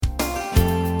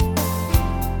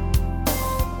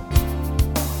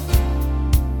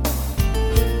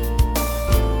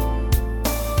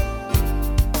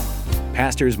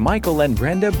Pastors Michael and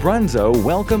Brenda Brunzo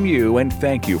welcome you and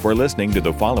thank you for listening to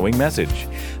the following message.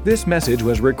 This message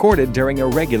was recorded during a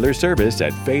regular service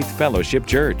at Faith Fellowship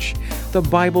Church. The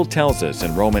Bible tells us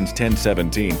in Romans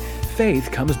 10:17, faith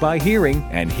comes by hearing,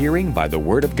 and hearing by the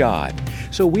Word of God.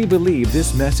 So we believe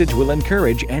this message will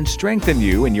encourage and strengthen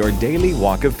you in your daily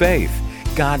walk of faith.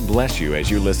 God bless you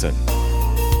as you listen.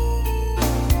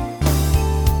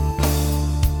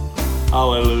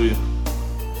 Hallelujah.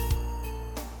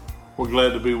 We're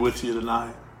glad to be with you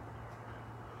tonight.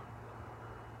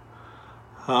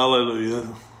 Hallelujah.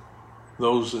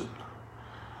 Those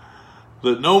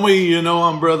that know me, you know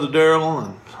I'm Brother Darrell,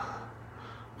 and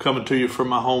coming to you from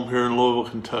my home here in Louisville,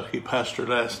 Kentucky. Pastor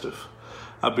had asked if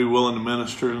I'd be willing to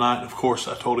minister tonight. Of course,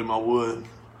 I told him I would.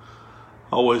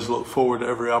 I always look forward to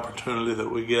every opportunity that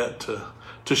we get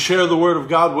to share the Word of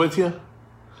God with you.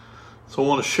 So I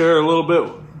want to share a little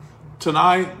bit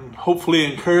tonight and hopefully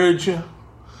encourage you,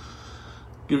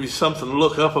 give you something to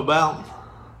look up about.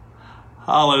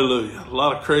 Hallelujah. A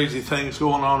lot of crazy things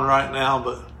going on right now,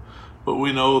 but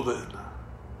we know that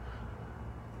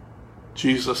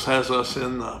Jesus has us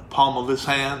in the palm of his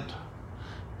hand.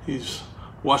 He's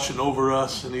watching over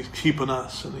us, and he's keeping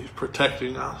us, and he's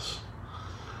protecting us.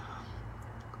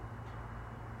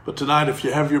 But tonight, if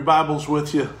you have your Bibles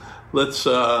with you, let's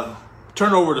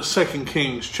turn over to 2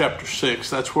 Kings chapter 6.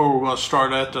 That's where we're going to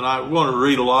start at tonight. We're going to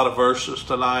read a lot of verses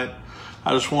tonight.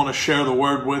 I just want to share the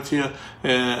word with you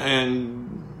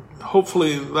and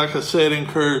hopefully, like I said,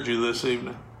 encourage you this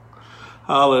evening.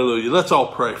 Hallelujah. Let's all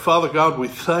pray. Father God, we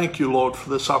thank you, Lord, for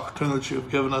this opportunity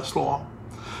you've given us, Lord.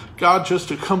 God, just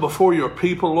to come before your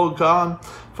people, Lord God,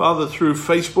 Father, through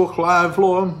Facebook Live,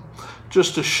 Lord,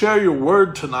 just to share your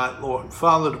word tonight, Lord.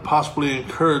 Father, to possibly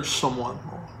encourage someone,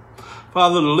 Lord.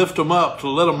 Father, to lift them up, to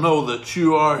let them know that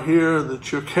you are here,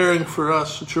 that you're caring for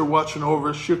us, that you're watching over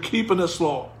us, you're keeping us,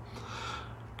 Lord.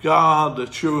 God,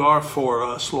 that you are for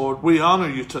us, Lord. We honor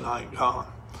you tonight, God.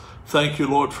 Thank you,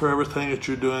 Lord, for everything that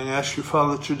you're doing. I ask you,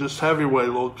 Father, that you just have your way,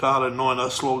 Lord God. Anoint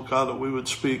us, Lord God, that we would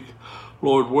speak,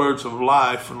 Lord, words of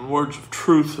life and words of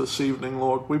truth this evening,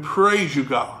 Lord. We praise you,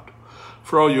 God,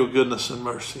 for all your goodness and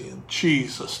mercy. In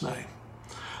Jesus' name.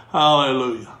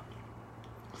 Hallelujah.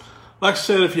 Like I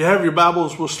said, if you have your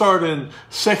Bibles, we'll start in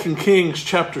 2 Kings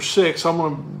chapter 6. I'm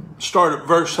going to start at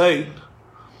verse 8.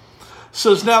 It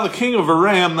says, now the king of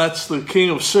Aram, that's the king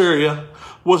of Syria,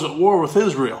 was at war with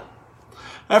Israel.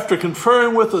 After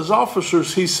conferring with his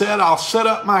officers, he said, I'll set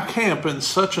up my camp in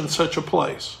such and such a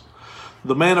place.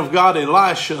 The man of God,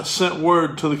 Elisha, sent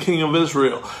word to the king of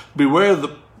Israel, beware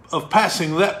of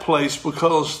passing that place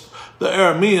because the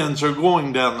Arameans are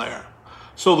going down there.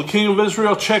 So the king of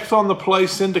Israel checked on the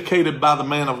place indicated by the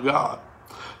man of God.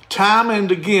 Time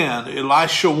and again,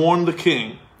 Elisha warned the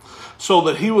king, so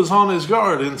that he was on his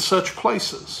guard in such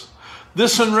places.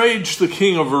 This enraged the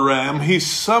king of Aram. He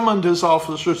summoned his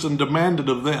officers and demanded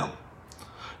of them,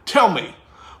 tell me,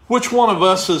 which one of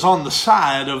us is on the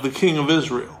side of the king of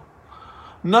Israel?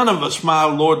 None of us, my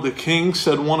lord the king,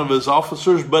 said one of his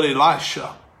officers, but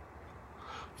Elisha.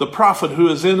 The prophet who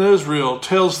is in Israel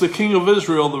tells the king of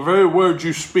Israel the very words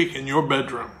you speak in your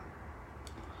bedroom.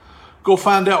 Go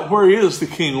find out where he is, the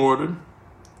king ordered,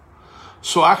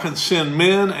 so I can send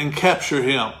men and capture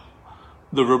him.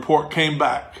 The report came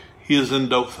back. He is in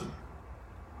Dothan.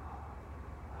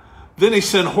 Then he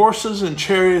sent horses and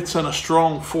chariots and a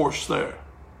strong force there.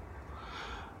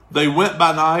 They went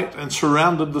by night and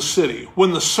surrounded the city.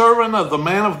 When the servant of the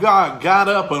man of God got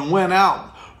up and went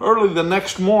out, early the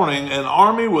next morning, an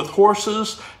army with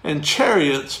horses and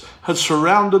chariots had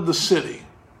surrounded the city.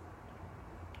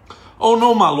 Oh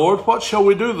no, my lord, what shall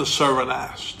we do? The servant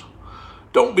asked.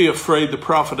 Don't be afraid, the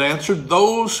prophet answered.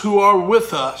 Those who are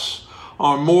with us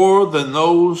are more than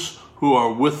those who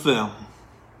are with them.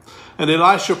 And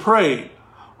Elisha prayed,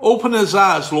 open his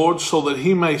eyes, Lord, so that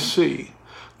he may see.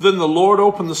 Then the Lord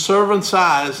opened the servant's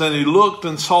eyes, and he looked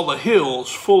and saw the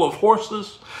hills full of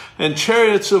horses and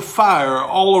chariots of fire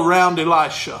all around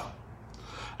Elisha.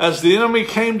 As the enemy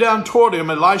came down toward him,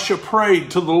 Elisha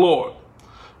prayed to the Lord,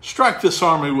 strike this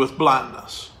army with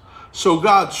blindness. So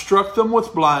God struck them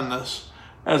with blindness,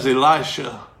 as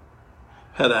Elisha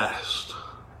had asked.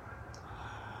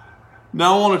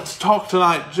 Now I wanted to talk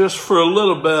tonight just for a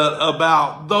little bit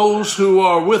about those who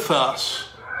are with us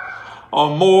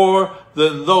are more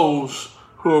than those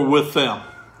who are with them.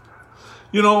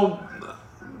 You know,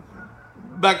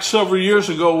 back several years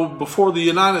ago, before the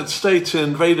United States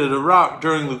invaded Iraq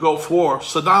during the Gulf War,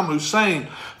 Saddam Hussein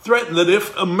threatened that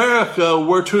if America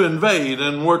were to invade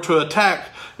and were to attack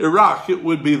Iraq, it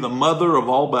would be the mother of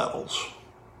all battles.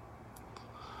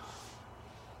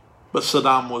 But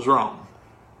Saddam was wrong.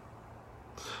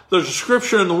 There's a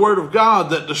scripture in the Word of God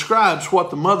that describes what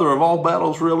the mother of all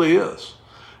battles really is.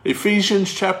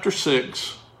 Ephesians chapter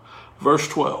 6, verse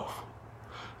 12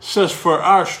 says, "For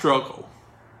our struggle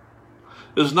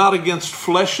is not against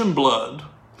flesh and blood,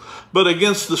 but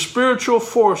against the spiritual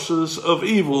forces of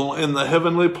evil in the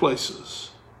heavenly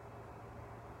places."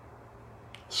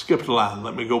 Skipped a line.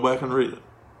 Let me go back and read it.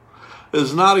 "It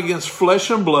is not against flesh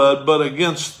and blood, but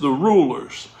against the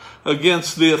rulers,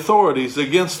 against the authorities,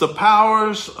 against the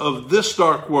powers of this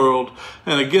dark world,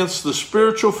 and against the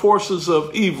spiritual forces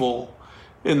of evil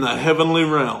in the heavenly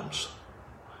realms."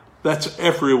 That's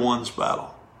everyone's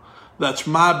battle. That's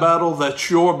my battle. That's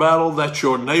your battle. That's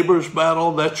your neighbor's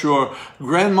battle. That's your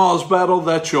grandma's battle.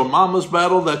 That's your mama's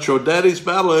battle. That's your daddy's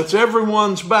battle. It's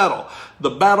everyone's battle.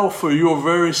 The battle for your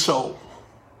very soul.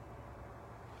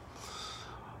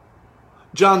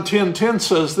 John 10:10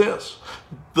 says this,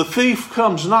 "The thief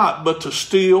comes not but to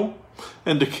steal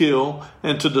and to kill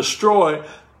and to destroy.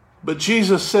 But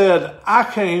Jesus said, I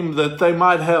came that they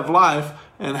might have life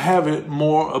and have it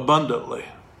more abundantly."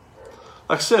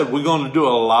 Like I said, we're going to do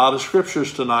a lot of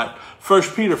scriptures tonight.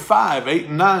 1 Peter 5:8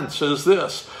 and 9 says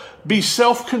this, "Be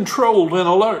self-controlled and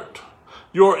alert.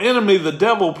 Your enemy, the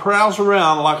devil, prowls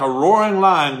around like a roaring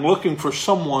lion looking for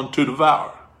someone to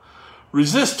devour.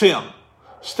 Resist him,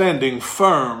 standing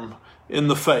firm in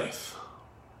the faith."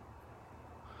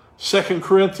 2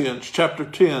 Corinthians chapter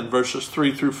 10, verses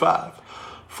 3 through 5.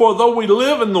 "For though we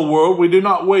live in the world, we do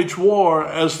not wage war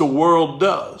as the world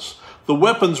does. The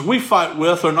weapons we fight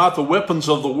with are not the weapons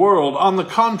of the world. On the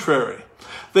contrary,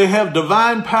 they have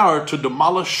divine power to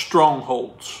demolish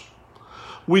strongholds.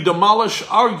 We demolish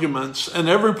arguments and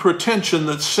every pretension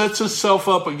that sets itself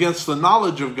up against the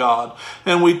knowledge of God,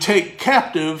 and we take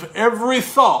captive every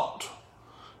thought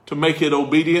to make it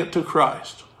obedient to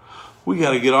Christ." We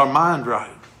got to get our mind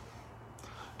right.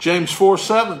 James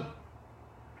 4:7.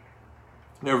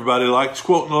 Everybody likes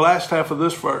quoting the last half of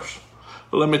this verse.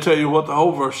 But let me tell you what the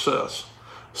whole verse says.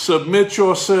 "Submit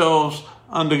yourselves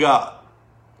unto God."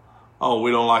 Oh,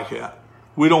 we don't like that.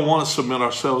 We don't want to submit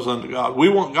ourselves unto God. We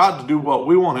want God to do what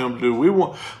we want him to do. We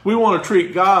want to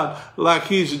treat God like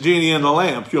he's a genie in the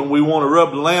lamp. We want to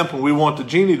rub the lamp and we want the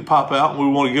genie to pop out and we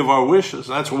want to give our wishes.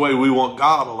 That's the way we want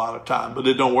God a lot of time, but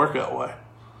it don't work that way.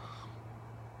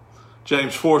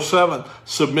 James 4:7,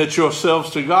 "Submit yourselves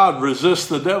to God, resist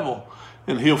the devil,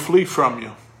 and he'll flee from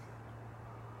you."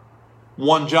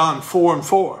 1 John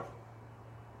 4:4,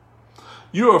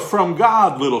 "You are from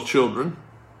God, little children,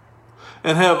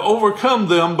 and have overcome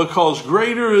them, because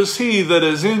greater is he that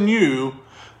is in you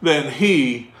than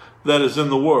he that is in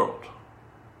the world."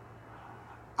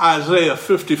 Isaiah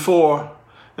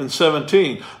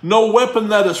 54:17, "No weapon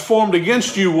that is formed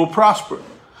against you will prosper."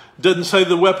 It didn't say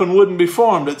the weapon wouldn't be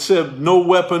formed. It said no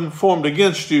weapon formed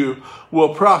against you will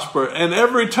prosper. "And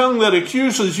every tongue that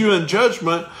accuses you in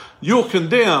judgment, you'll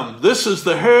condemn. This is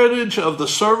the heritage of the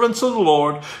servants of the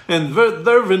Lord, and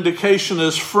their vindication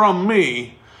is from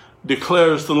me,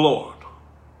 declares the Lord."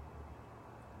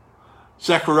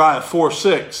 Zechariah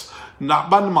 4:6, "Not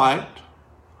by might,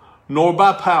 nor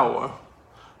by power,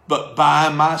 but by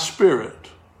my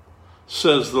Spirit,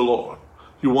 says the Lord."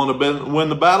 You want to win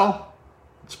the battle?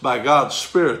 It's by God's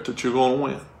Spirit that you're going to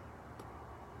win.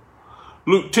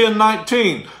 Luke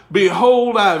 10:19,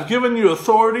 "Behold, I have given you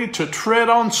authority to tread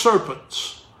on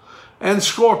serpents and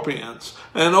scorpions,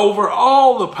 and over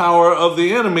all the power of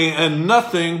the enemy, and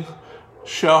nothing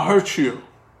shall hurt you."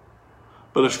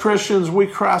 But as Christians, we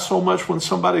cry so much when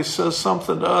somebody says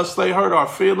something to us. They hurt our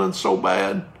feelings so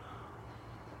bad.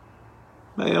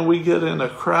 Man, we get in a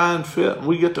crying fit and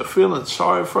we get to feeling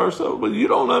sorry for ourselves. But you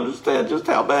don't understand just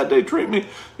how bad they treat me.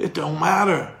 It don't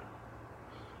matter.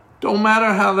 Don't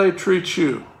matter how they treat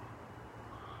you.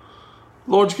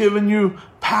 Lord's given you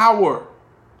power.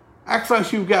 Act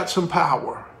like you've got some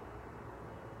power.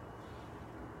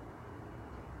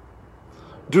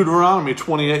 Deuteronomy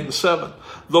 28:7.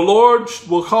 "The Lord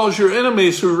will cause your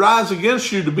enemies who rise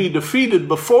against you to be defeated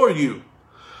before you.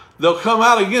 They'll come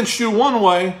out against you one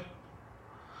way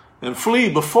and flee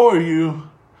before you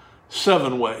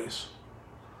 7 ways."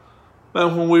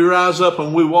 And when we rise up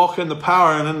and we walk in the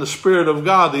power and in the Spirit of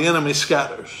God, the enemy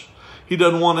scatters. He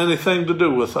doesn't want anything to do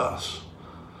with us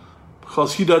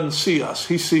because he doesn't see us.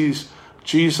 He sees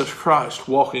Jesus Christ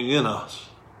walking in us.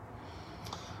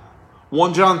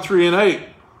 1 John 3:8.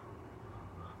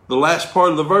 The last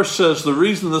part of the verse says, "The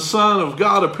reason the Son of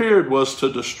God appeared was to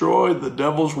destroy the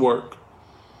devil's work."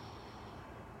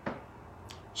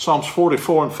 Psalms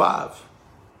 44:5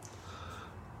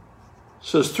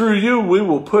 says, "Through you we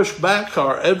will push back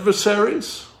our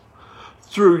adversaries.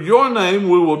 Through your name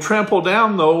we will trample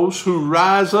down those who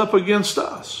rise up against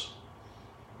us."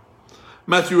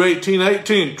 Matthew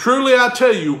 18:18, truly I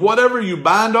tell you, whatever you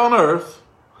bind on earth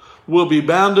will be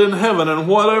bound in heaven, and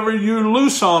whatever you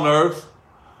loose on earth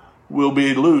will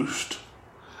be loosed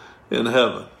in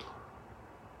heaven.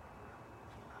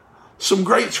 Some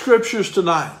great scriptures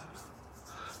tonight.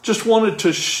 Just wanted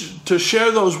to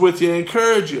share those with you,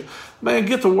 encourage you. Man,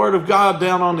 get the word of God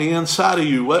down on the inside of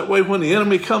you. That way when the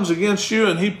enemy comes against you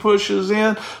and he pushes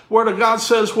in, word of God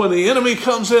says when the enemy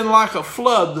comes in like a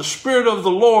flood, the Spirit of the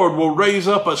Lord will raise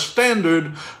up a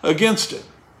standard against it.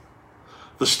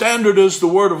 The standard is the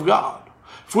word of God.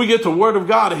 If we get the word of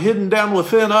God hidden down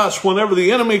within us, whenever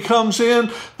the enemy comes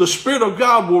in, the Spirit of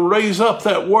God will raise up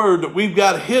that word that we've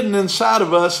got hidden inside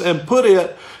of us and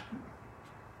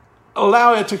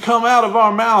allow it to come out of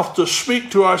our mouth to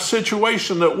speak to our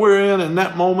situation that we're in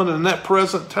that moment, in that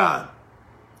present time.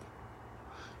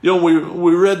 You know,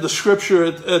 we read the scripture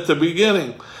at the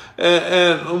beginning,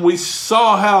 and we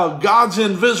saw how God's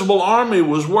invisible army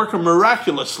was working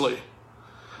miraculously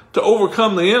to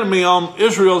overcome the enemy on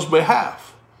Israel's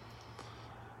behalf.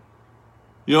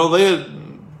 You know, they had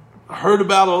heard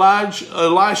about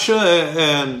Elisha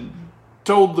and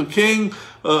told the king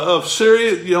of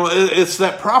Syria, you know, it's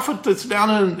that prophet that's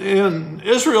down in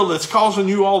Israel that's causing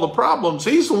you all the problems.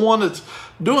 He's the one that's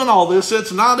doing all this.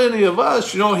 It's not any of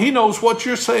us. You know, he knows what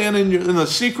you're saying in the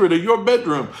secret of your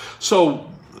bedroom. So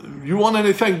you want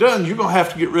anything done, you're going to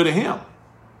have to get rid of him.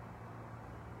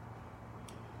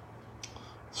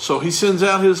 So he sends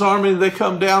out his army, and they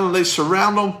come down and they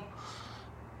surround them.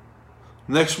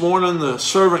 Next morning, the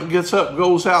servant gets up,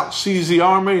 goes out, sees the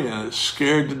army, and is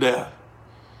scared to death.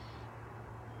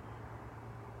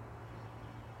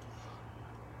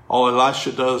 All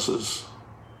Elisha does is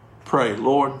pray,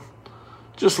 Lord,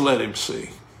 just let him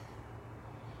see.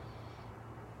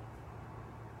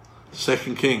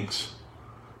 2 Kings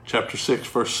chapter 6,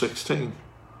 verse 16.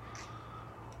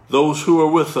 Those who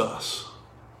are with us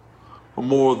are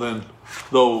more than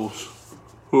those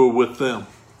who are with them.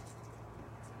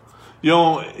 You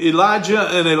know, Elijah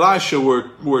and Elisha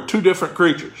were two different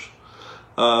creatures.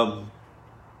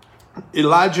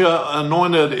 Elijah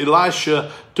anointed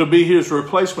Elisha to be his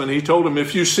replacement. He told him,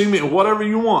 if you see me, whatever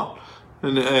you want.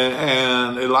 And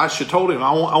Elisha told him,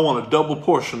 I want a double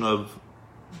portion of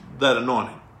that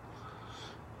anointing.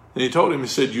 And he told him, he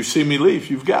said, you see me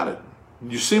leave, you've got it.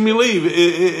 You see me leave,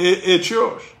 it's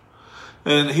yours.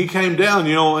 And he came down,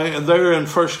 you know, and there in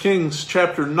 1 Kings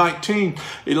chapter 19,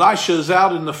 Elisha is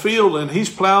out in the field and he's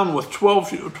plowing with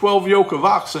 12 yoke of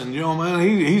oxen. You know, man,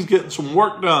 he's getting some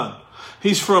work done.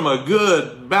 He's from a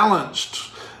good,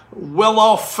 balanced,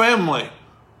 well-off family.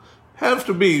 Have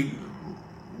to be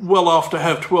well-off to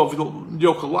have 12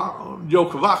 yoke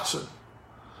of oxen.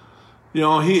 You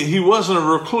know, he wasn't a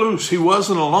recluse. He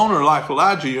wasn't a loner like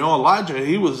Elijah. You know, Elijah,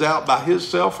 he was out by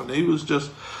himself and he was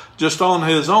just on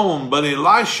his own. But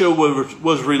Elisha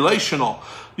was relational.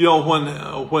 You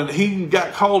know, when he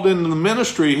got called into the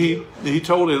ministry, he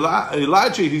told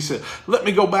Elijah, he said, let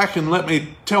me go back and let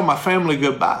me tell my family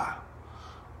goodbye.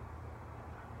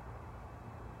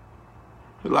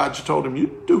 Elijah told him,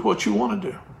 you do what you want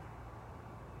to do.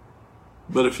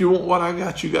 But if you want what I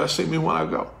got, you got to see me when I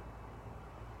go.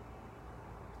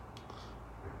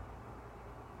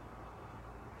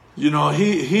 You know,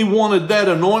 he wanted that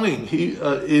anointing.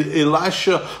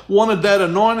 Elisha wanted that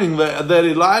anointing that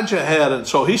Elijah had. And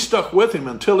so he stuck with him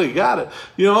until he got it.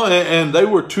 You know, and they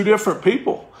were two different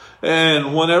people.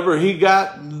 And whenever he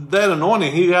got that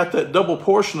anointing, he got that double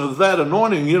portion of that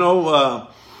anointing. You know,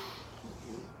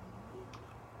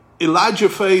 Elijah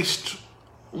faced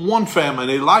one famine.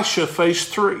 Elisha faced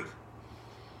three.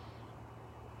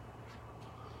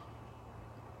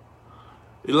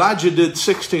 Elijah did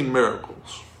 16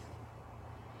 miracles.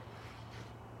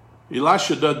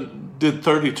 Elisha did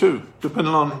 32,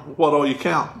 depending on what all you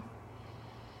count.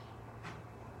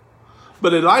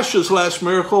 But Elisha's last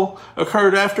miracle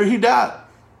occurred after he died.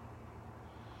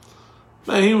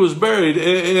 And he was buried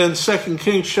in 2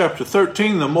 Kings chapter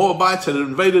 13. The Moabites had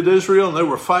invaded Israel and they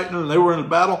were fighting and they were in a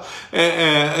battle.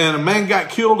 And a man got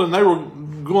killed and they were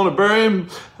going to bury him,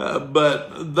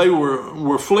 but they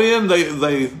were fleeing.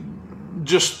 They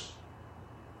just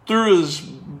threw his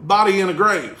body in a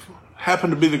grave.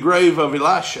 Happened to be the grave of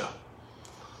Elisha.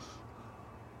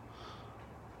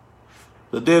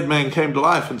 The dead man came to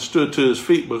life and stood to his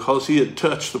feet because he had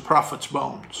touched the prophet's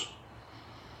bones.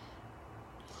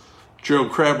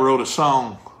 Gerald Crabb wrote a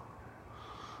song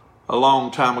a long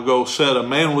time ago, said a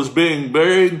man was being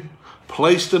buried,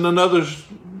 placed in another's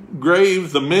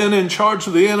grave. The men in charge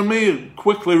of the enemy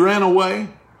quickly ran away,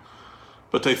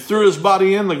 but they threw his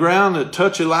body in the ground and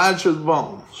touched Elisha's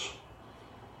bones.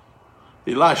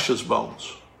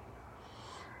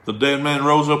 The dead man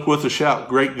rose up with a shout,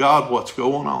 "Great God, what's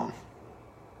going on?"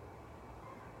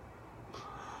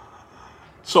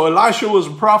 So Elisha was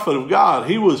a prophet of God.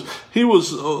 He was the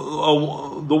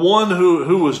one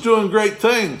who was doing great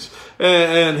things.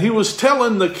 And he was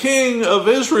telling the king of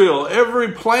Israel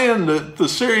every plan that the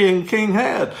Syrian king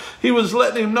had. He was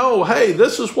letting him know, hey,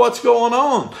 this is what's going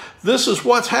on. This is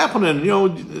what's happening.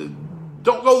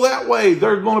 Don't go that way.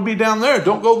 They're going to be down there.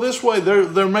 Don't go this way.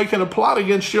 They're making a plot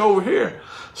against you over here.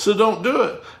 So don't do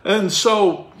it. And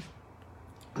so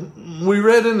we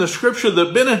read in the scripture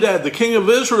that Ben-Hadad, the king of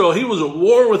Israel, he was at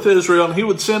war with Israel, and he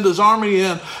would send his army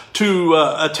in to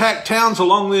attack towns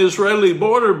along the Israeli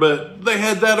border, but they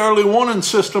had that early warning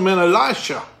system in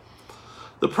Elisha,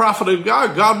 the prophet of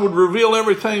God. God would reveal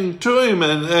everything to him,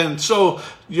 and so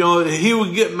he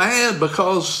would get mad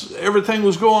because everything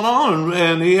was going on,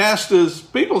 and he asked his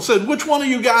people, said, which one of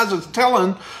you guys is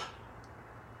telling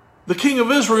the king of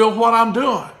Israel what I'm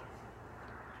doing?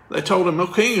 They told him, "No,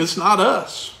 king, it's not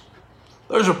us.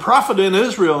 There's a prophet in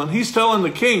Israel, and he's telling the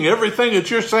king everything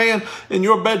that you're saying in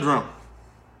your bedroom."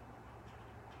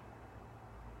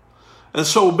 And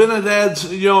so Ben-Hadad's,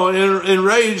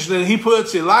 enraged, and he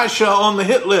puts Elisha on the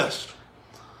hit list.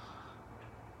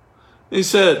 He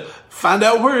said, "Find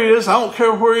out where he is. I don't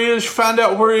care where he is. Find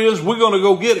out where he is. We're going to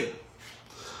go get him."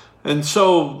 And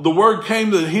so the word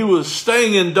came that he was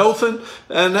staying in Dothan,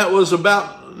 and that was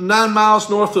about 9 miles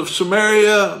north of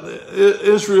Samaria,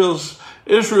 Israel's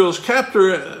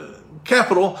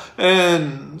capital.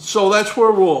 And so that's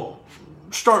where we'll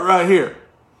start right here.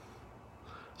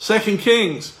 2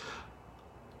 Kings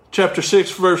chapter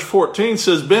 6 verse 14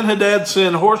 says, Ben-Hadad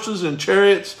sent horses and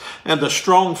chariots and a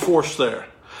strong force there.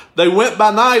 They went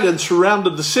by night and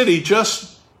surrounded the city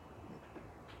just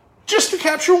to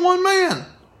capture one man.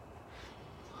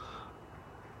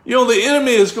 The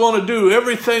enemy is going to do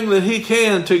everything that he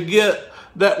can to get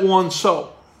that one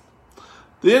soul.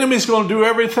 The enemy is going to do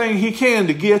everything he can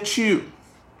to get you.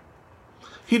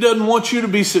 He doesn't want you to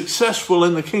be successful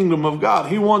in the kingdom of God.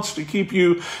 He wants to keep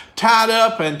you tied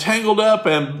up and tangled up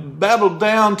and battled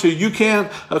down till you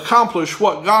can't accomplish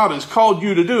what God has called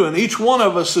you to do. And each one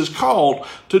of us is called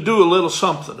to do a little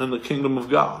something in the kingdom of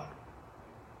God.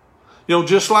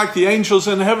 Just like the angels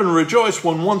in heaven rejoice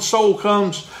when one soul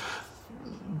comes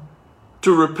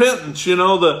to repentance,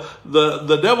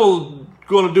 the devil's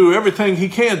going to do everything he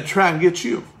can to try and get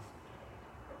you.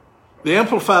 The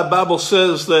Amplified Bible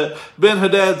says that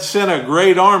Ben-Hadad sent a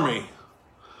great army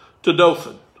to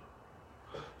Dothan.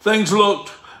 Things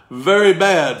looked very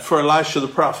bad for Elisha the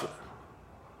prophet.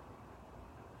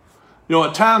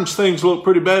 At times things look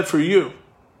pretty bad for you,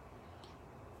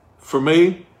 for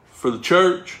me, for the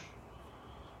church.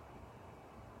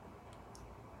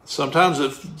 Sometimes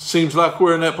it seems like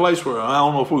we're in that place where I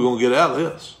don't know if we're going to get out of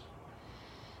this.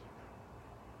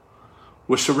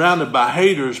 We're surrounded by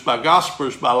haters, by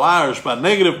gossipers, by liars, by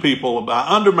negative people, by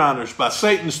underminers, by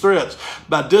Satan's threats,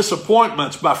 by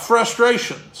disappointments, by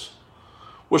frustrations.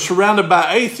 We're surrounded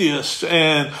by atheists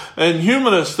and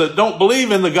humanists that don't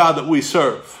believe in the God that we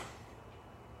serve.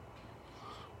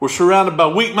 We're surrounded by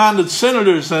weak-minded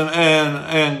senators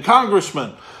and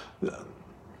congressmen.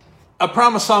 I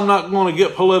promise I'm not going to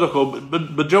get political,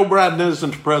 but Joe Biden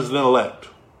isn't the president-elect.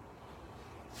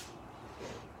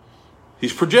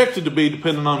 He's projected to be,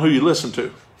 depending on who you listen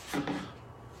to.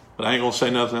 But I ain't going to say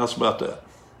nothing else about that.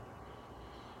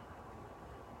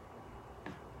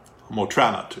 I'm going to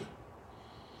try not to.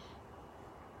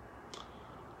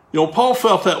 Paul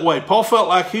felt that way. Paul felt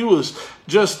like he was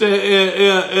just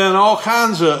in all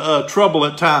kinds of trouble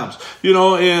at times.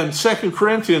 In 2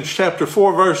 Corinthians chapter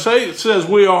 4, verse 8, it says,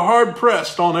 "We are hard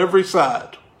pressed on every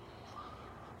side,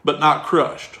 but not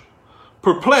crushed.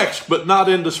 Perplexed, but not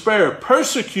in despair.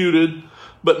 Persecuted,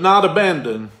 but not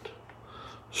abandoned.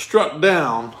 Struck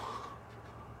down,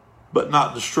 but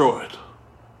not destroyed."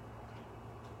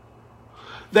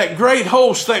 That great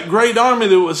host, that great army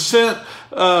that was sent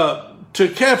to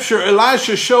capture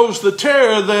Elisha shows the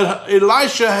terror that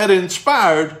Elisha had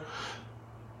inspired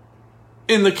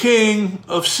in the king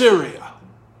of Syria.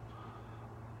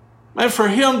 Man, for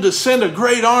him to send a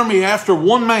great army after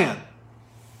one man,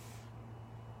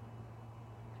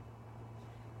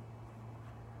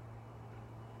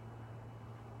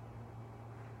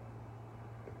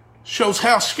 shows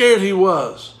how scared he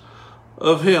was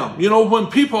of him. When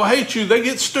people hate you, they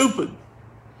get stupid.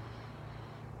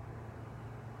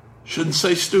 Shouldn't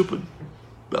say stupid.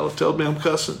 Bella told me I'm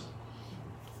cussing.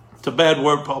 It's a bad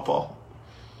word, Paul.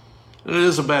 And it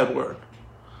is a bad word.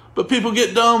 But people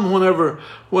get dumb whenever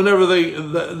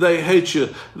they hate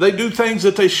you. They do things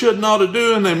that they should not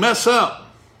do, and they mess up.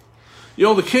 You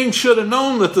know, the king should have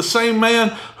known that the same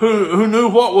man who knew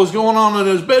what was going on in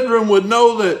his bedroom would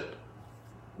know that,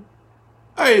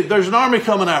 hey, there's an army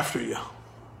coming after you.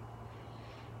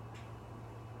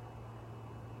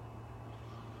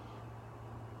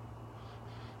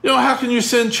 You know, how can you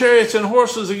send chariots and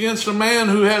horses against a man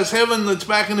who has heaven that's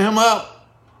backing him up?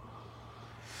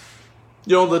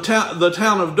 You know, the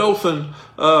town of Dothan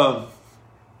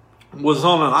was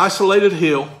on an isolated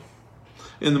hill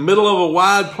in the middle of a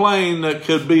wide plain that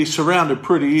could be surrounded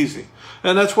pretty easy.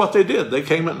 And that's what they did. They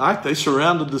came at night. They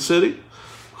surrounded the city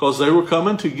because they were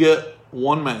coming to get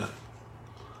one man.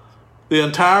 The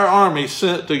entire army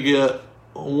sent to get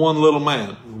one little man,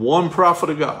 one prophet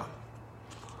of God.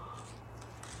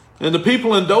 And the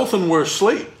people in Dothan were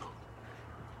asleep.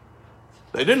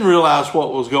 They didn't realize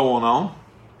what was going on.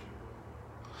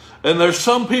 And there's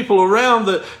some people around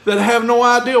that have no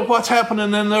idea what's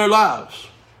happening in their lives.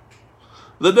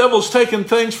 The devil's taking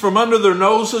things from under their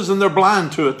noses and they're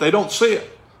blind to it. They don't see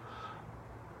it.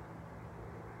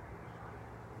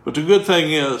 But the good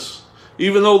thing is,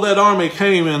 even though that army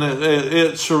came and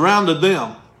it surrounded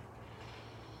them,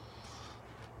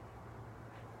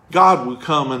 God would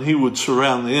come and he would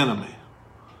surround the enemy.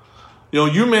 You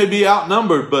know, you may be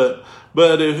outnumbered, but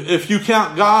if you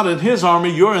count God and his army,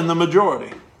 you're in the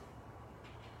majority.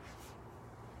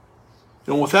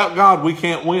 And without God, we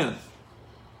can't win.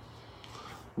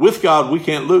 With God, we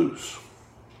can't lose.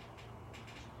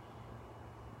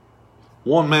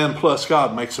 One man plus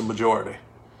God makes a majority.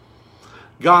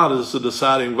 God is the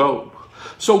deciding vote.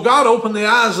 So God opened the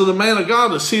eyes of the man of God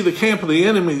to see the camp of the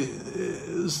enemy,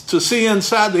 to see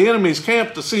inside the enemy's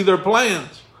camp, to see their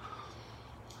plans.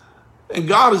 And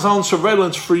God is on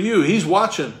surveillance for you. He's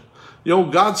watching. You know,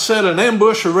 God set an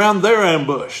ambush around their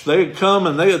ambush. They had come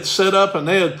and they had set up and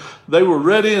they were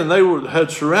ready and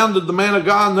had surrounded the man of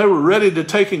God and they were ready to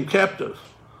take him captive.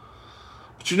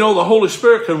 But you know, the Holy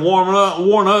Spirit can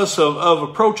warn us of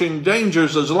approaching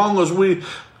dangers as long as we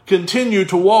continue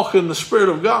to walk in the Spirit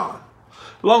of God.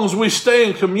 As long as we stay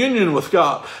in communion with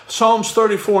God. Psalms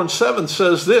 34:7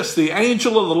 says this: the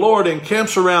angel of the Lord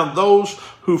encamps around those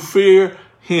who fear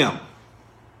him,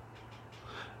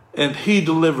 and he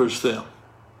delivers them.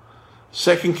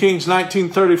 2 Kings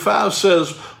 19:35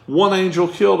 says, one angel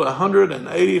killed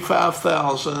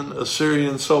 185,000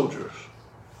 Assyrian soldiers.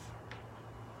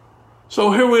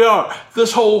 So here we are.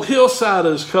 This whole hillside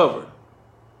is covered.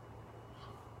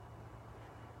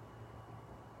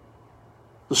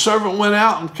 The servant went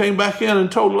out and came back in and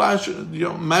told Elijah,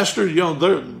 Master,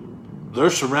 they're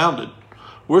surrounded.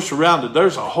 We're surrounded.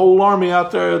 There's a whole army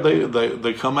out there.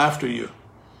 They come after you.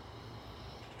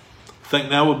 Think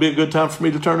now would be a good time for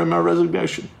me to turn in my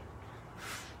resignation.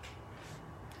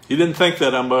 He didn't think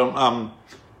that. I'm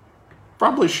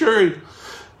probably sure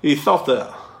he thought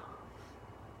that.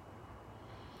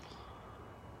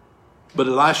 But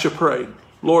Elisha prayed,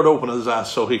 Lord, open his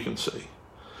eyes so he can see.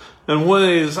 And when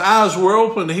his eyes were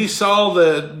opened, he saw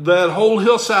that whole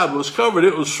hillside was covered.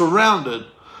 It was surrounded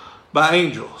by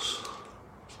angels.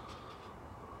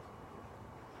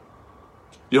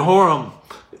 Jehoram,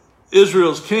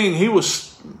 Israel's king, he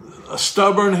was a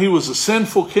stubborn, he was a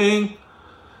sinful king.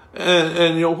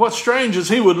 And what's strange is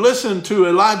he would listen to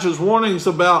Elijah's warnings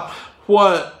about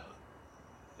what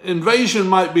invasion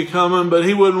might be coming, but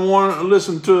he wouldn't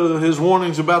listen to his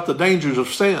warnings about the dangers of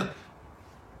sin.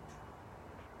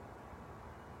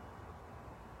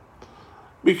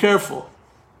 Be careful.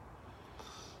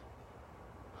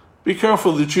 Be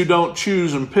careful that you don't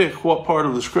choose and pick what part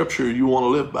of the scripture you want to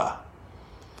live by.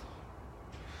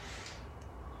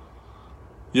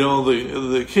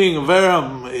 The king of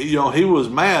Aram, he was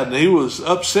mad and he was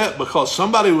upset because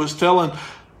somebody was telling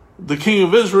the king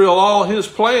of Israel all his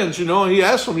plans. He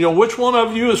asked him, which one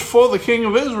of you is for the king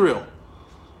of Israel?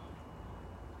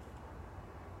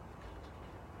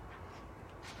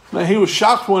 Now, he was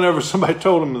shocked whenever somebody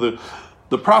told him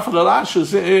the prophet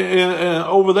Elisha's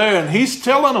over there, and he's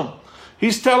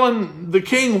telling the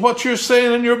king, what you're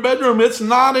saying in your bedroom, it's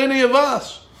not any of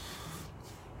us.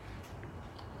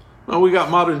 Now, we got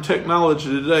modern technology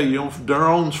today.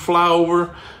 Drones fly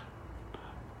over,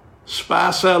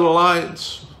 spy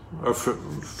satellites, or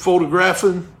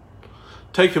photographing,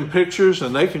 taking pictures,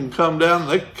 and they can come down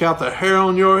and they can count the hair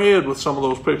on your head with some of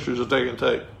those pictures that they can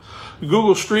take.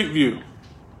 Google Street View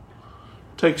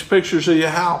takes pictures of your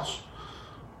house.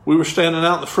 We were standing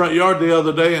out in the front yard the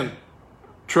other day and a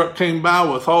truck came by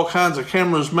with all kinds of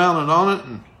cameras mounted on it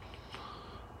and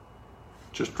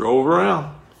just drove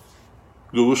around.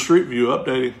 Google Street View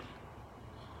updating.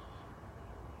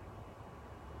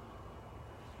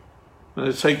 And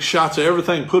it takes shots of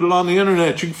everything, put it on the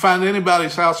internet. You can find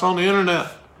anybody's house on the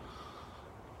internet.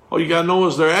 All you got to know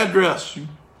is their address. You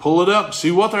pull it up and see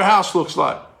what their house looks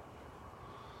like.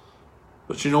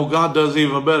 But you know, God does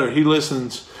even better. He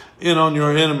listens in on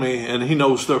your enemy and he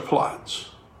knows their plots.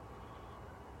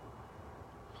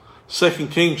 2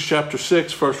 Kings chapter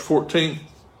 6, verse 14.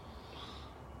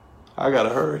 I got to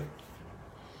hurry.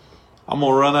 I'm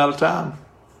going to run out of time.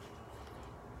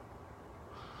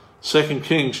 2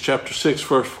 Kings chapter 6,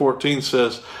 verse 14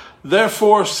 says,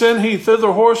 Therefore send he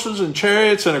thither horses and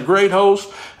chariots and a great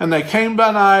host, and they came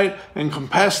by night and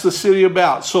compassed the city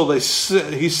about. So he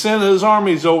sent his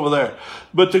armies over there.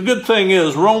 But the good thing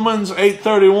is, Romans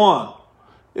 8:31,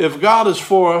 if God is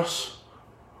for us,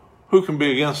 who can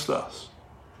be against us?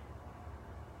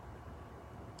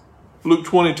 Luke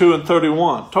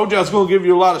 22:31. Told you I was going to give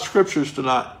you a lot of scriptures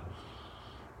tonight.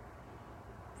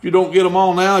 If you don't get them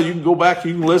all now, you can go back,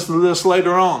 you can listen to this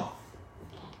later on.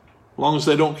 As long as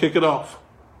they don't kick it off.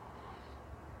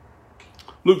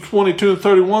 Luke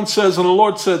 22:31 says, And the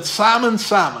Lord said, Simon,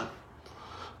 Simon,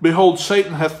 behold,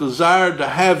 Satan hath desired to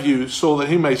have you, so that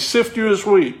he may sift you as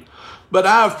wheat. But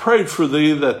I have prayed for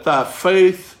thee, that thy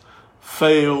faith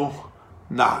fail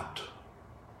not.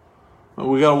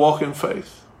 And we got to walk in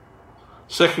faith.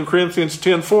 2 Corinthians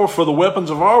 10:4, For the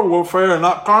weapons of our warfare are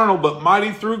not carnal, but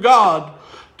mighty through God,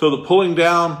 to the pulling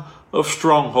down of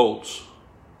strongholds.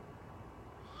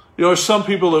 You know, there's some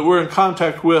people that we're in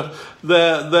contact with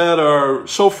that are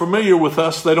so familiar with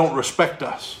us, they don't respect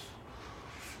us.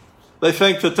 They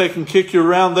think that they can kick you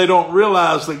around. They don't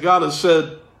realize that God has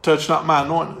said, touch not my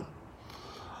anointed.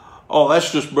 Oh,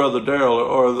 that's just Brother Darrell,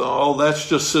 or oh, that's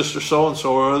just Sister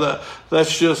so-and-so, or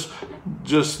that's just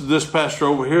this pastor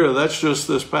over here. That's just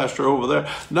this pastor over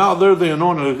there. No, they're the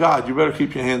anointed of God. You better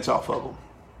keep your hands off of them.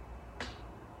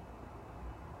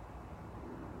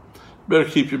 Better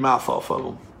keep your mouth off of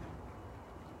them.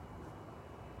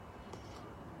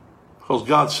 Because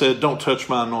God said, don't touch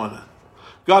my anointed.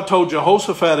 God told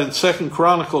Jehoshaphat in 2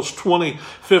 Chronicles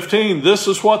 20:15, this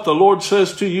is what the Lord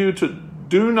says to you, to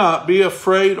do not be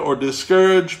afraid or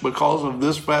discouraged because of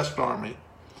this vast army.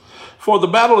 For the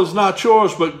battle is not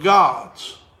yours, but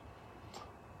God's.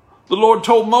 The Lord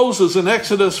told Moses in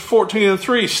Exodus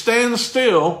 14:3, stand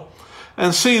still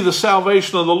and see the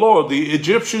salvation of the Lord. The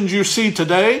Egyptians you see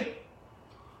today,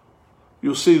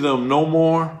 you'll see them no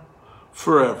more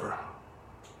forever.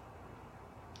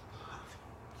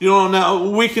 You know, now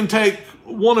we can take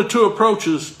one or two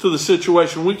approaches to the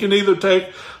situation. We can either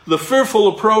take the fearful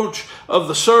approach of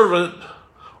the servant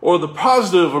or the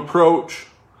positive approach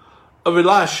of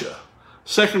Elisha.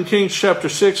 2 Kings chapter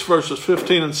 6 verses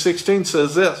 15 and 16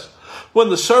 says this. When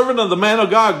the servant of the man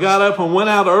of God got up and went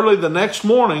out early the next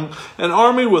morning, an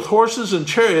army with horses and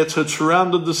chariots had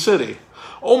surrounded the city.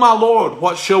 Oh my Lord,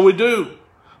 what shall we do?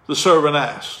 The servant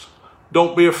asked.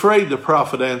 Don't be afraid, the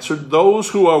prophet answered.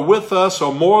 Those who are with us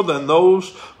are more than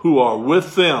those who are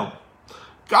with them.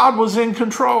 God was in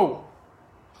control.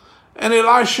 And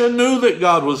Elisha knew that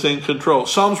God was in control.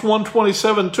 Psalms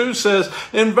 127:2 says,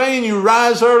 in vain you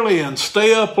rise early and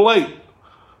stay up late,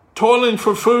 toiling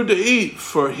for food to eat,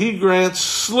 for he grants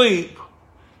sleep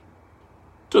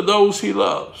to those he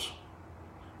loves.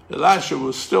 Elisha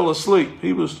was still asleep.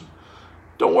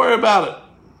 Don't worry about it.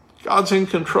 God's in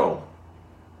control.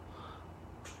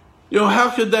 You know, how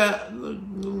could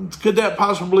that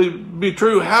possibly be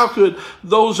true? How could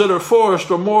those that are for us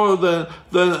are more than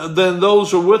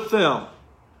those who are with them?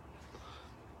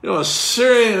 You know, a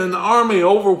Syrian army,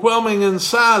 overwhelming in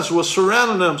size, was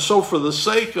surrounding them. So for the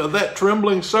sake of that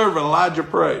trembling servant, Elijah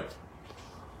prayed.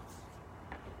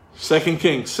 2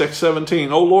 Kings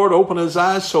 6:17, O Lord, open his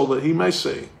eyes so that he may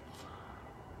see.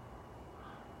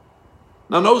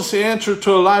 Now notice the answer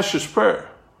to Elisha's prayer.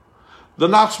 The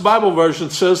Knox Bible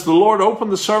version says, the Lord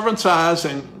opened the servant's eyes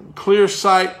and clear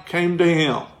sight came to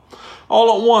him.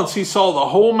 All at once he saw the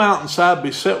whole mountainside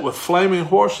beset with flaming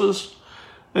horses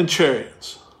and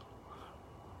chariots.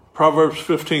 Proverbs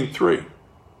 15:3.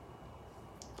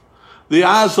 The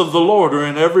eyes of the Lord are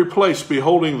in every place,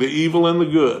 beholding the evil and the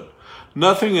good.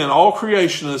 Nothing in all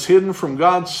creation is hidden from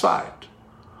God's sight.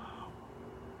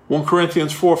 1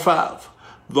 Corinthians 4:5.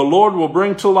 The Lord will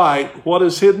bring to light what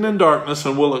is hidden in darkness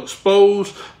and will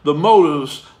expose the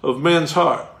motives of men's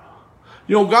heart.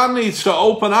 You know, God needs to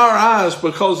open our eyes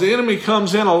because the enemy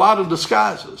comes in a lot of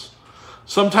disguises.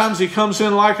 Sometimes he comes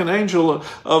in like an angel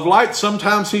of light.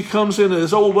 Sometimes he comes in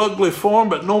his old ugly form,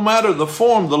 but no matter the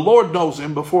form, the Lord knows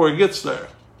him before he gets there.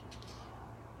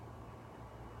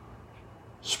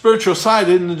 Spiritual sight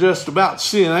isn't just about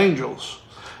seeing angels.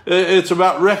 It's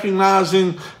about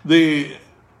recognizing the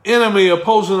enemy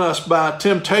opposing us by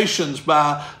temptations,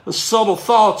 by subtle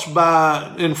thoughts,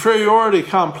 by inferiority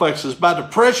complexes, by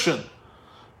depression,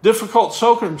 difficult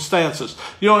circumstances.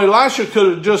 You know, Elisha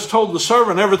could have just told the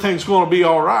servant everything's going to be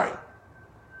all right.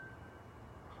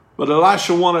 But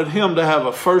Elisha wanted him to have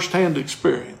a first-hand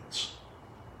experience.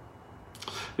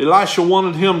 Elisha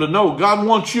wanted him to know God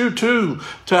wants you too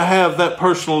to have that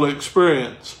personal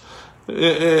experience,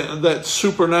 that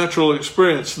supernatural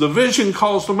experience. The vision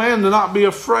caused the man to not be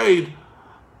afraid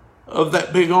of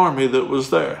that big army that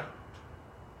was there.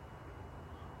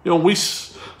 You know, we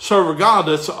serve a God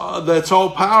that's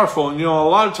all powerful. And, you know, a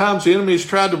lot of times the enemy's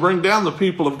tried to bring down the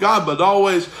people of God, but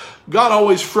God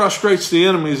always frustrates the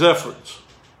enemy's efforts.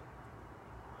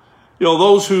 You know,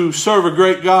 those who serve a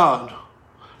great God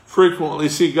frequently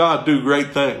see God do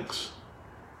great things.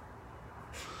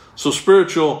 So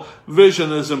spiritual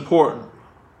vision is important.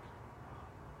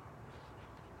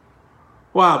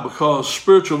 Why? Because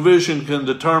spiritual vision can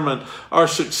determine our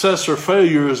success or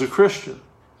failure as a Christian.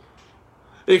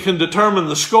 It can determine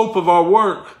the scope of our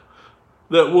work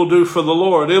that we'll do for the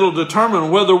Lord. It'll determine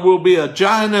whether we'll be a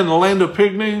giant in the land of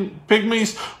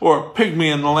pygmies or a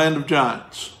pygmy in the land of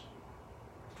giants.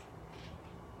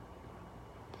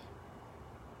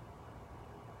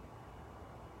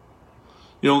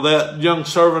 You know, that young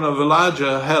servant of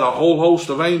Elijah had a whole host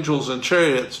of angels and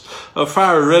chariots of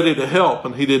fire ready to help,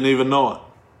 and he didn't even know it.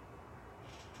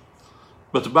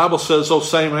 But the Bible says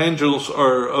those same angels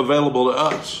are available to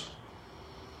us.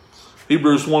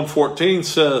 Hebrews 1:14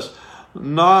 says,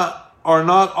 Are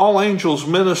not all angels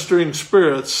ministering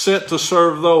spirits sent to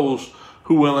serve those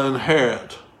who will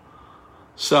inherit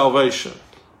salvation?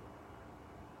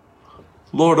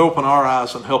 Lord, open our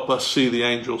eyes and help us see the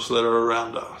angels that are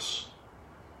around us.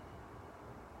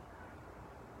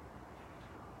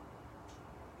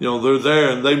 You know, they're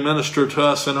there and they minister to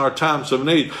us in our times of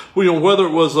need. You know, whether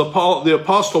it was the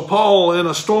Apostle Paul in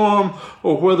a storm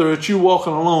or whether it's you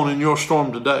walking alone in your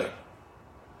storm today,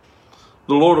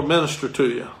 the Lord will minister to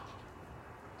you.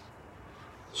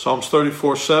 Psalms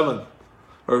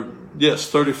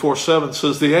 34:7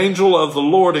 says, The angel of the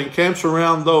Lord encamps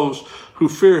around those who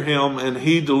fear him, and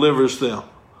he delivers them.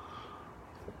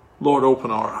 Lord,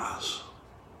 open our eyes.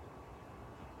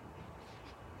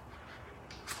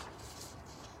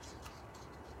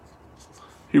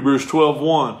 Hebrews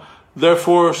 12:1.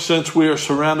 Therefore, since we are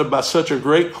surrounded by such a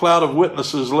great cloud of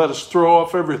witnesses, let us throw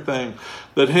off everything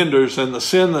that hinders and the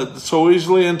sin that so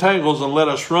easily entangles, and let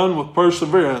us run with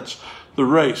perseverance the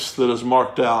race that is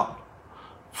marked out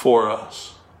for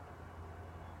us.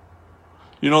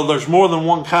 You know, there's more than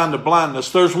one kind of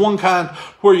blindness. There's one kind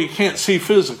where you can't see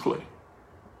physically.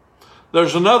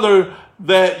 There's another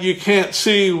that you can't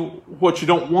see what you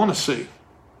don't want to see.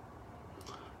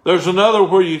 There's another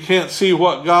where you can't see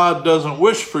what God doesn't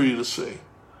wish for you to see.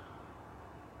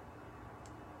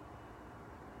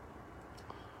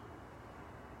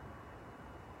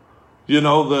 You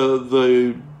know,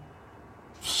 the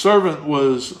servant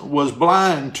was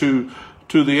blind to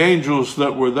the angels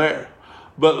that were there.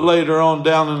 But later on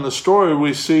down in the story,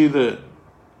 we see that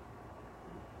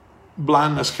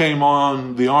blindness came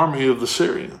on the army of the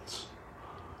Syrians.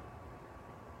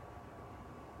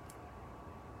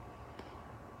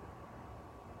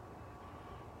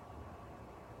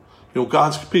 You know,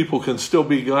 God's people can still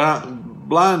be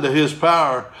blind to his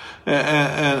power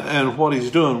and what he's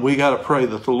doing. We got to pray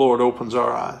that the Lord opens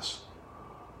our eyes.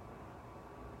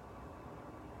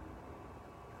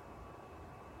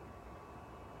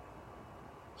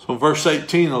 So in verse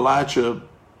 18, Elijah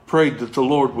prayed that the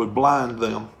Lord would blind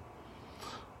them,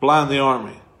 blind the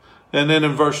army. And then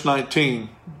in verse 19,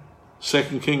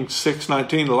 2 Kings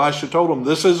 6:19, Elisha told him,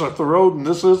 This isn't the road and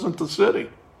this isn't the city.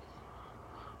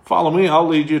 Follow me, I'll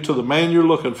lead you to the man you're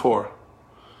looking for.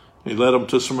 He led him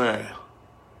to Samaria.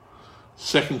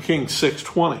 2 Kings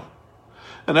 6:20.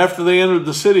 And after they entered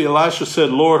the city, Elisha said,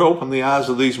 Lord, open the eyes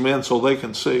of these men so they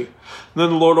can see. And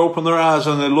then the Lord opened their eyes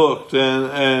and they looked,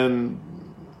 and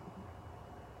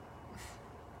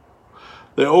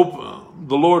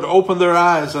the Lord opened their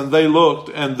eyes and they looked,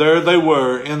 and there they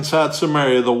were inside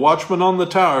Samaria. The watchman on the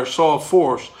tower saw a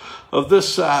force of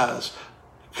this size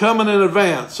coming in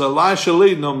advance, Elisha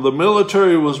leading them. The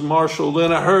military was marshaled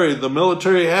in a hurry. The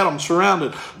military had them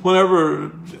surrounded.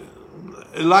 Whenever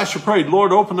Elisha prayed,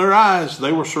 Lord, open their eyes,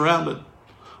 they were surrounded.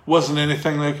 Wasn't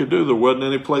anything they could do. There wasn't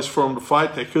any place for them to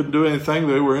fight. They couldn't do anything.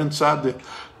 They were inside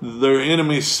their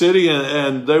enemy's city,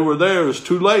 and they were there. It was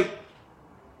too late.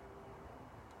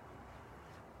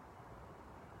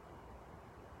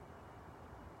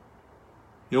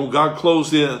 You know, God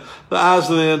closed the eyes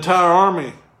of the entire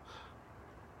army.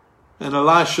 And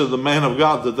Elisha, the man of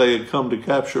God that they had come to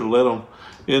capture, led them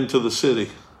into the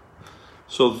city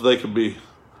so that they could be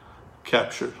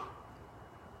captured.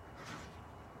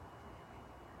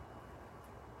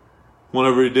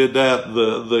 Whenever he did that,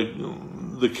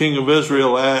 the king of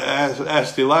Israel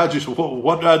asked Elijah,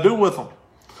 what do I do with them?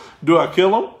 Do I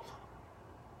kill them?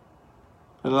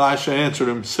 And Elisha answered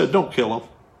him and said, don't kill them.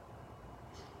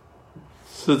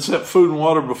 He said, set food and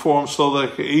water before them so they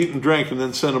can eat and drink and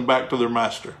then send them back to their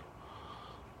master.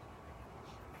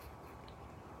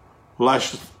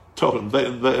 Elisha told him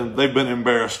they've been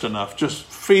embarrassed enough. Just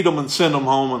feed them and send them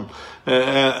home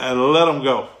and let them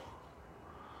go.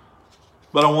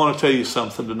 But I want to tell you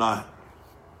something tonight.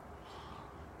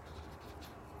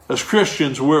 As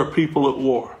Christians, we're a people at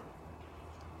war.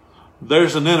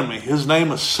 There's an enemy. His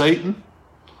name is Satan.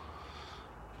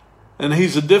 And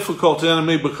he's a difficult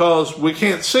enemy because we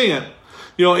can't see him.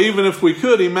 You know, even if we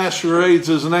could, he masquerades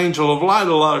as an angel of light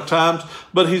a lot of times,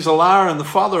 but he's a liar and the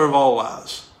father of all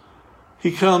lies.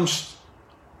 He comes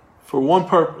for one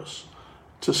purpose: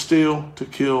 to steal, to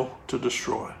kill, to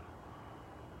destroy.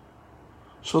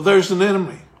 So there's an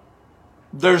enemy.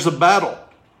 There's a battle.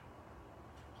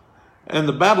 And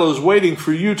the battle is waiting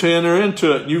for you to enter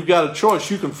into it. You've got a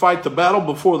choice. You can fight the battle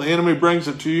before the enemy brings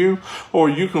it to you, or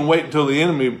you can wait until the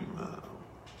enemy...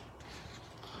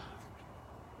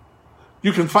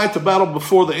 You can fight the battle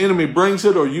before the enemy brings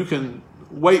it, or you can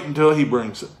wait until he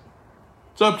brings it.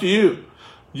 It's up to you.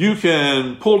 You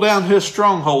can pull down his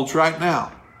strongholds right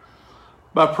now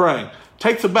by praying.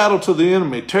 Take the battle to the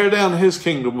enemy. Tear down his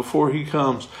kingdom before he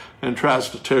comes and tries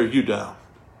to tear you down.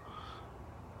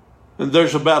 And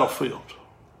there's a battlefield.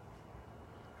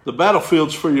 The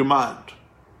battlefield's for your mind.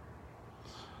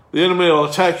 The enemy will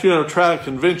attack you and try to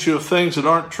convince you of things that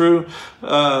aren't true.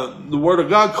 The Word of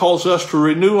God calls us to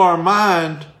renew our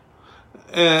mind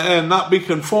and not be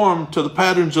conformed to the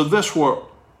patterns of this world.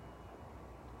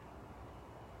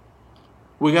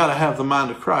 We got to have the mind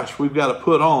of Christ. We've got to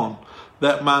put on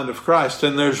that mind of Christ,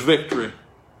 and there's victory.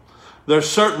 There's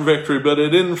certain victory, but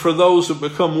it isn't for those that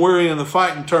become weary in the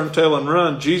fight and turn tail and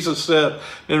run. Jesus said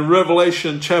in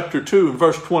Revelation chapter 2,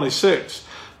 verse 26,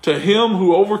 to him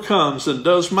who overcomes and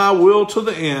does my will to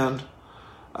the end,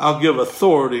 I'll give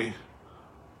authority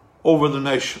over the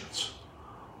nations.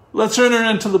 Let's enter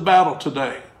into the battle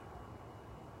today.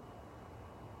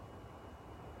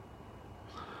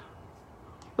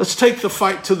 Let's take the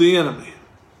fight to the enemy.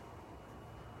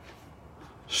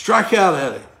 Strike out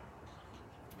at him.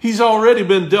 He's already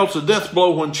been dealt a death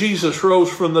blow when Jesus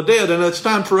rose from the dead, and it's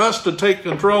time for us to take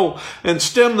control and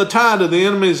stem the tide of the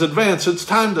enemy's advance. It's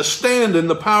time to stand in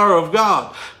the power of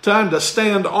God. Time to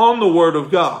stand on the Word of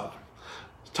God.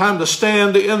 Time to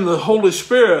stand in the Holy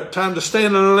Spirit. Time to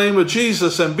stand in the name of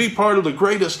Jesus and be part of the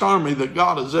greatest army that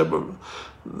God has ever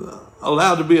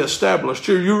allowed to be established.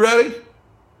 Are you ready?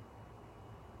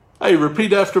 Hey,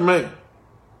 repeat after me.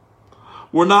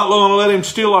 We're not going to let him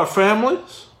steal our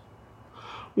families.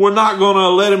 We're not going to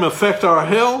let him affect our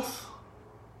health.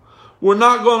 We're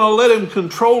not going to let him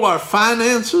control our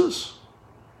finances.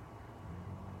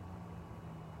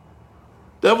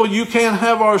 Devil, you can't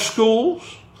have our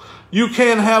schools. You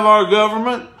can't have our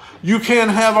government. You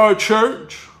can't have our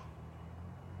church.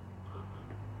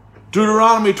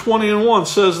 Deuteronomy 20:1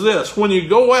 says this: when you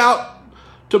go out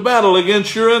to battle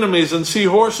against your enemies and see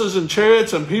horses and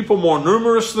chariots and people more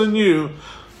numerous than you,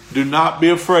 do not be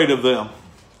afraid of them.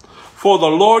 For the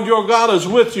Lord your God is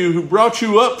with you, who brought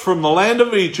you up from the land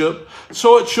of Egypt.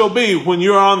 So it shall be, when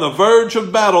you are on the verge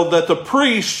of battle, that the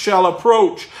priest shall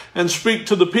approach and speak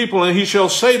to the people, and he shall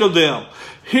say to them,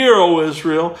 hear, O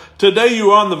Israel, today you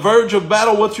are on the verge of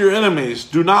battle with your enemies.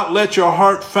 Do not let your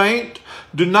heart faint.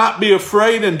 Do not be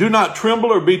afraid, and do not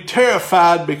tremble or be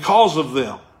terrified because of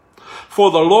them.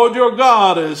 For the Lord your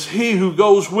God is he who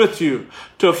goes with you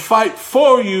to fight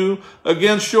for you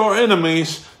against your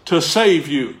enemies, to save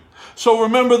you. So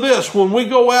remember this, when we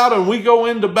go out and we go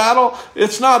into battle,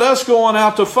 it's not us going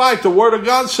out to fight. The Word of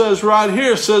God says right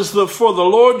here, says that for the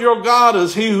Lord your God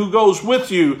is he who goes with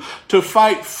you to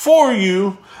fight for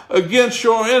you against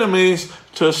your enemies,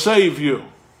 to save you.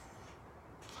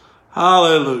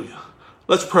 Hallelujah.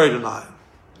 Let's pray tonight.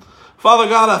 Father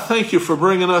God, I thank you for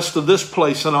bringing us to this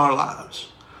place in our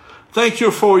lives. Thank you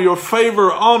for your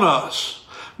favor on us.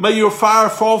 May your fire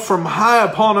fall from high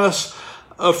upon us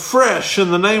afresh in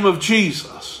the name of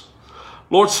Jesus.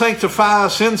 Lord, sanctify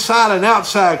us inside and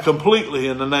outside completely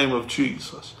in the name of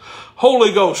Jesus.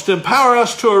 Holy Ghost, empower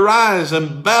us to arise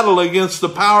and battle against the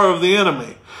power of the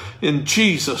enemy in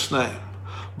Jesus' name.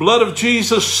 Blood of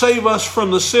Jesus, save us from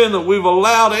the sin that we've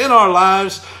allowed in our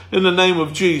lives in the name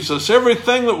of Jesus.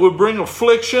 Everything that would bring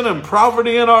affliction and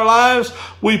poverty in our lives,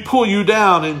 we pull you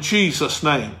down in Jesus'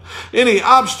 name. Any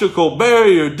obstacle,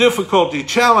 barrier, difficulty,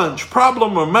 challenge,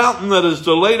 problem, or mountain that has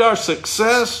delayed our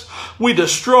success, we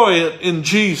destroy it in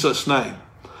Jesus' name.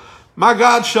 My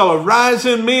God shall arise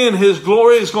in me, and his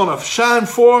glory is going to shine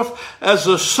forth as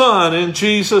the sun in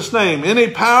Jesus' name. Any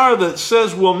power that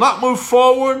says we'll not move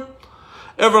forward,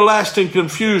 everlasting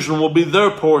confusion will be their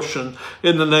portion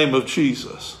in the name of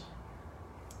Jesus.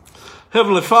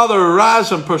 Heavenly Father,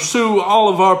 arise and pursue all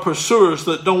of our pursuers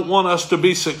that don't want us to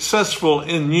be successful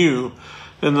in you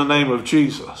in the name of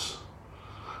Jesus.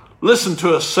 Listen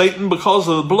to us, Satan. Because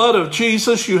of the blood of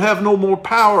Jesus, you have no more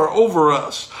power over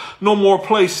us, no more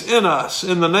place in us,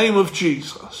 in the name of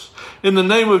Jesus. In the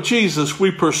name of Jesus,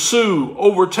 we pursue,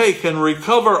 overtake, and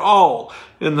recover all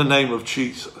in the name of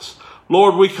Jesus.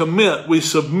 Lord, we commit, we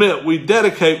submit, we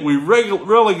dedicate, we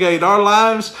relegate our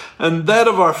lives and that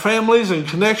of our families and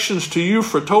connections to you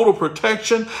for total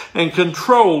protection and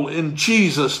control in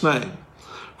Jesus' name.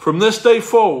 From this day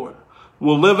forward,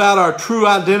 we'll live out our true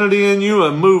identity in you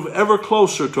and move ever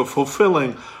closer to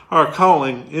fulfilling our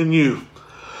calling in you.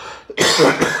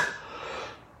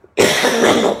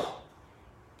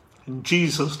 In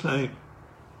Jesus' name,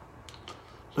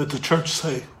 let the church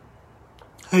say,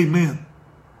 amen.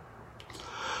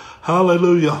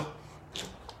 Hallelujah.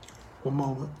 One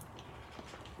moment.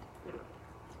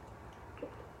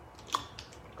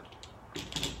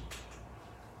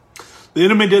 The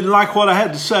enemy didn't like what I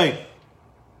had to say.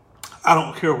 I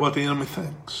don't care what the enemy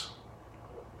thinks.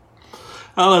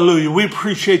 Hallelujah. We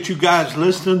appreciate you guys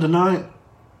listening tonight.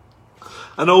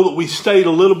 I know that we stayed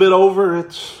a little bit over.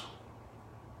 It's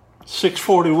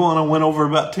 6:41. I went over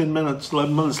about 10 minutes,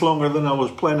 11 minutes longer than I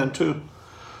was planning to.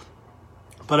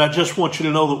 But I just want you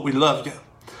to know that we love you,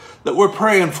 that we're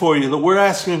praying for you, that we're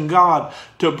asking God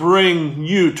to bring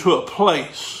you to a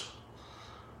place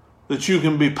that you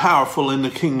can be powerful in the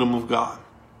kingdom of God.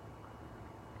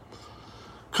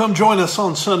 Come join us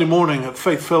on Sunday morning at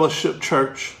Faith Fellowship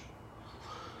Church,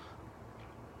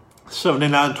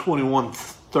 7921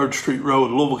 3rd Street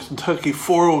Road, Louisville, Kentucky,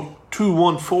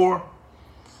 40214.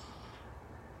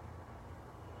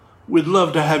 We'd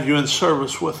love to have you in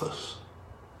service with us.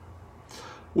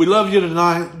 We love you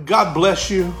tonight. God bless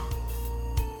you.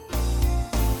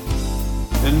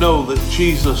 And know that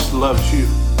Jesus loves you.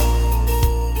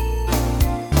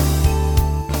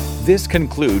 This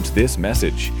concludes this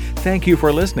message. Thank you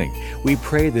for listening. We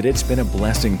pray that it's been a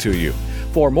blessing to you.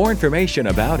 For more information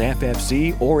about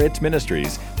FFC or its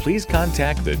ministries, please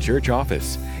contact the church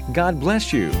office. God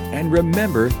bless you, and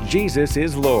remember, Jesus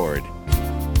is Lord.